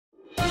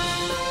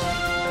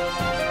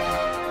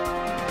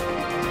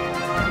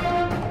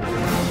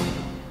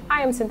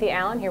Hi, I'm Cynthia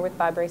Allen here with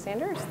Bob Ray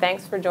Sanders.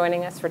 Thanks for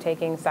joining us for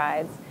Taking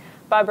Sides.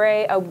 Bob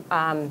Ray,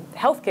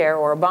 healthcare,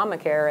 or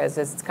Obamacare as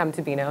it's come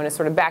to be known, is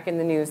sort of back in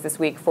the news this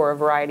week for a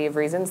variety of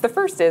reasons. The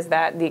first is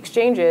that the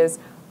exchanges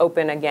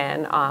open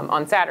again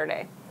on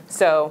Saturday.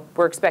 So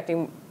we're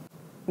expecting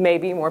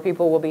maybe more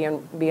people will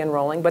be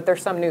enrolling, but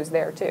there's some news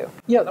there too.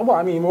 Yeah, well,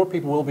 I mean, more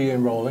people will be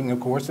enrolling, of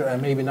course,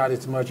 maybe not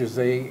as much as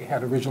they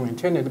had originally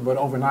intended, but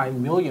over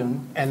 9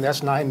 million, and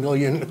that's 9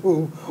 million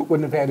who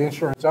wouldn't have had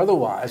insurance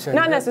otherwise. And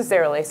not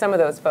necessarily. Some of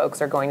those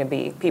folks are going to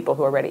be people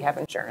who already have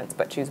insurance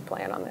but choose a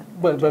plan on it.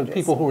 But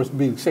people who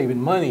are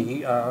saving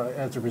money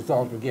as a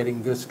result of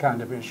getting this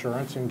kind of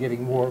insurance and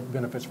getting more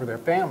benefits for their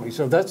family.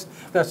 So that's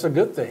a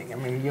good thing. I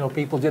mean, you know,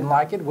 people didn't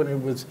like it when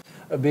it was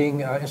being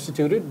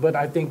instituted, but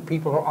I think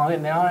people are on it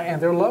now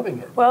and they're loving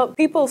it. Well,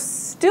 people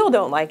still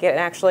don't like it, and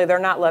actually they're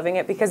not loving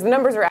it because the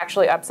numbers are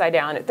actually upside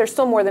down. There's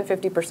still more than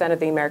 50% of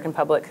the American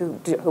public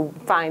who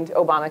find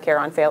Obamacare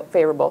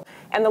unfavorable.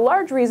 And the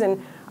large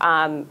reason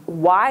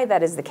why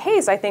that is the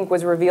case, I think,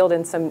 was revealed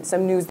in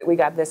some news that we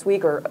got this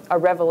week, or a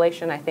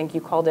revelation, I think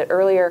you called it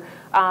earlier.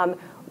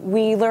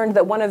 We learned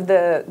that one of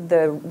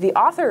the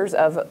authors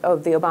of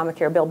the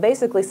Obamacare bill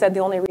basically said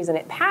the only reason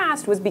it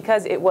passed was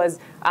because it was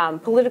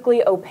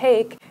politically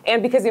opaque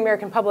and because the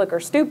American public are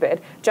stupid.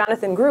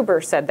 Jonathan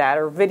Gruber said that,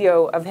 or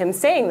video of him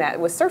saying that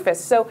was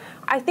surfaced. So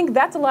I think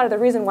that's a lot of the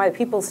reason why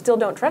people still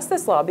don't trust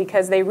this law,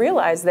 because they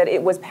realize that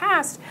it was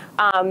passed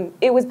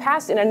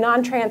in a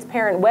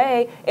non-transparent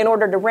way in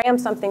order to ram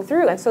something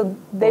through, and so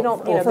they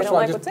don't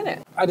like what's in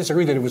it. I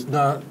disagree that it was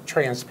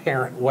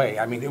non-transparent way.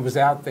 I mean, it was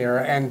out there,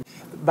 and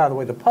by the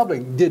way, the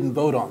public didn't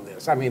vote on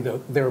this. I mean,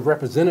 their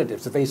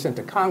representatives that they sent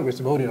to Congress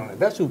voted on it.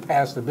 That's who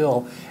passed the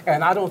bill,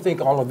 and I don't think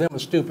all of them are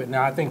stupid.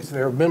 Now, I think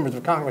there are members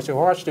of Congress who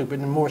are stupid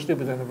and more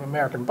stupid than the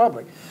American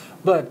public.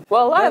 But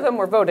well, a lot of them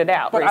were voted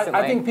out recently.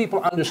 I think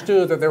people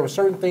understood that there were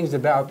certain things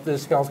about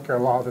this health care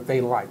law that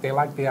they liked. They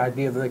liked the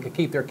idea that they could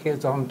keep their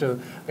kids on until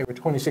they were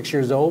 26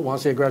 years old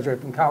once they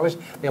graduated from college.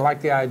 They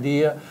liked the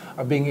idea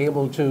of being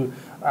able to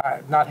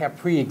not have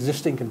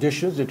pre-existing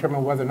conditions,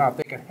 determine whether or not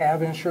they could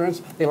have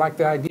insurance. They liked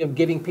the idea of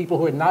getting people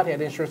who had not had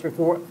insurance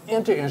before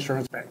into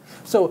insurance bank.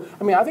 So,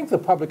 I mean, I think the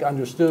public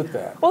understood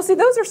that. Well, see,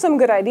 those are some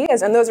good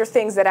ideas, and those are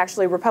things that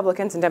actually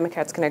Republicans and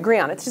Democrats can agree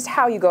on. It's just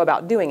how you go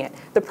about doing it.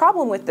 The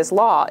problem with this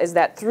law is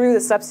that through the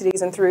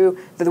subsidies and through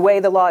the way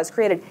the law is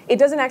created, it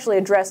doesn't actually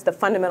address the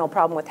fundamental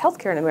problem with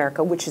healthcare in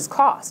America, which is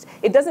cost.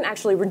 It doesn't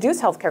actually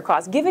reduce healthcare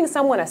costs. Giving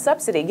someone a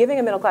subsidy, giving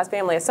a middle-class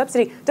family a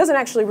subsidy, doesn't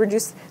actually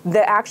reduce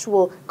the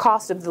actual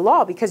cost of the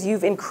law, because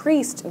you've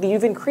increased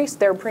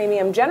their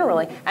premium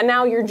generally, and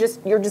now you're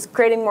just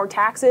creating more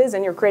taxes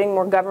and you're creating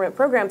more government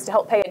programs to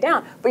help pay it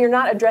down, but you're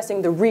not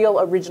addressing the real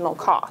original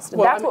cost.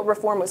 Well, that's what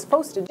reform was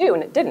supposed to do,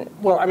 and it didn't.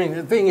 Well, I mean,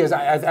 the thing is,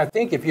 I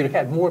think if you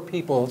had more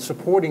people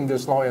supporting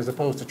this law as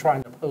opposed to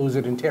trying to oppose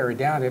it and tear it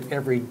down at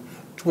every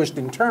twist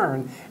and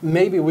turn,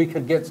 maybe we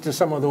could get to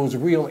some of those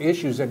real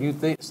issues that you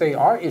say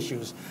are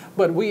issues.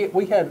 But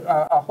we had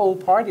a whole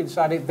party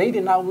decided they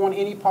did not want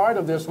any part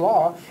of this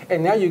law,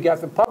 and now you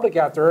got the public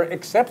out there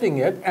accepting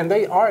it, and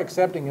they are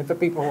accepting it, the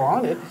people who are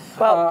on it.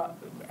 Well,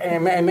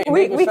 and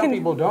maybe some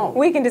people don't.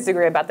 We can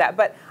disagree about that,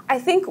 but I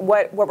think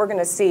what we're going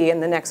to see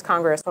in the next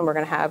Congress, when we're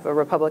going to have a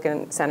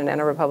Republican Senate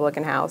and a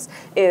Republican House,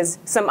 is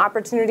some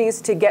opportunities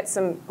to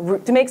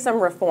make some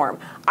reform.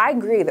 I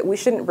agree that we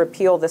shouldn't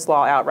repeal this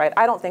law outright.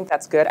 I don't think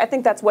that's good. I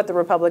think that's what the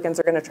Republicans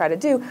are going to try to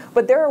do,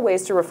 but there are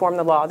ways to reform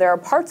the law. There are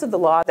parts of the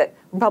law that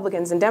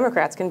Republicans and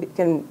Democrats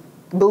can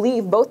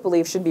both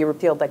believe should be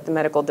repealed, like the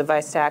medical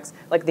device tax,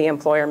 like the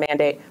employer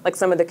mandate, like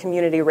some of the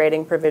community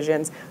rating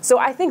provisions. So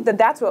I think that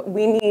that's what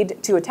we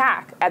need to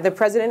attack. The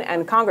President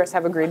and Congress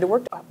have agreed to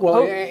work.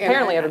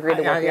 Apparently, have agreed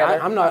to work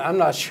together. I'm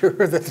not sure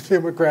that the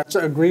Democrats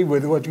agree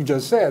with what you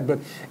just said, but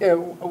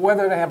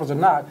whether that happens or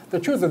not, the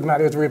truth of the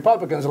matter is the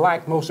Republicans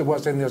like most of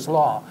what's in this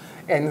law,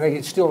 and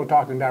they still are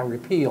talking about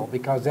repeal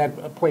because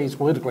that plays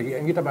politically.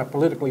 And you talk about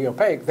politically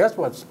opaque. That's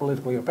what's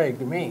politically opaque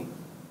to me.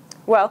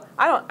 Well,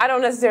 I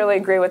don't necessarily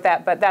agree with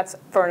that, but that's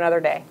for another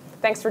day.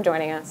 Thanks for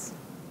joining us.